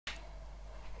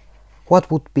what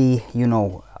would be, you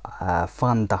know,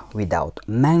 Fanta without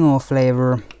mango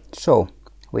flavor? So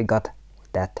we got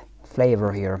that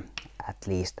flavor here, at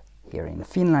least here in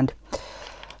Finland.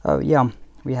 Yeah,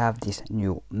 we have this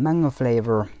new mango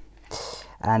flavor,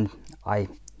 and I,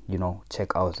 you know,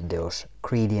 check out those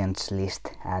ingredients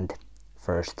list, and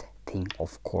first thing,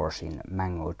 of course, in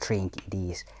mango drink it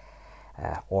is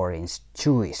orange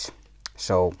juice.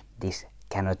 So this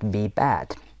cannot be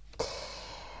bad.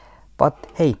 But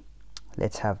hey,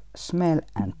 let's have smell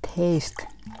and taste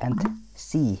and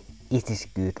see is this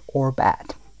good or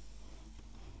bad.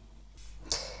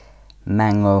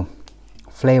 Mango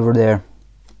flavor there,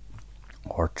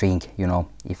 or drink, you know,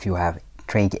 if you have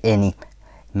drink any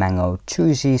mango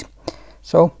juices.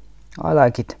 So I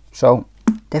like it. So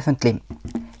definitely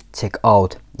check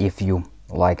out if you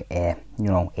like you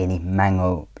know, any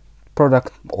mango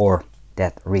product or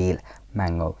that real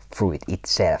mango fruit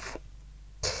itself.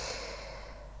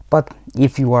 But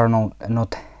if you are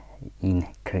not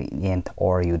ingredient,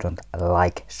 or you don't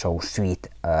like so sweet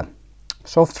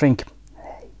soft drink,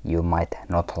 you might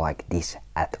not like this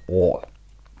at all.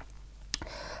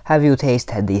 Have you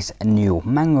tasted this new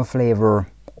mango flavor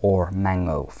or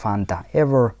mango Fanta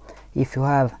ever? If you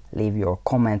have, leave your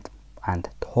comment and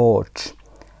thoughts.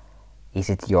 Is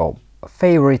it your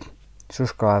favorite?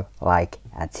 Subscribe, like,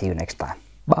 and see you next time.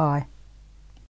 Bye!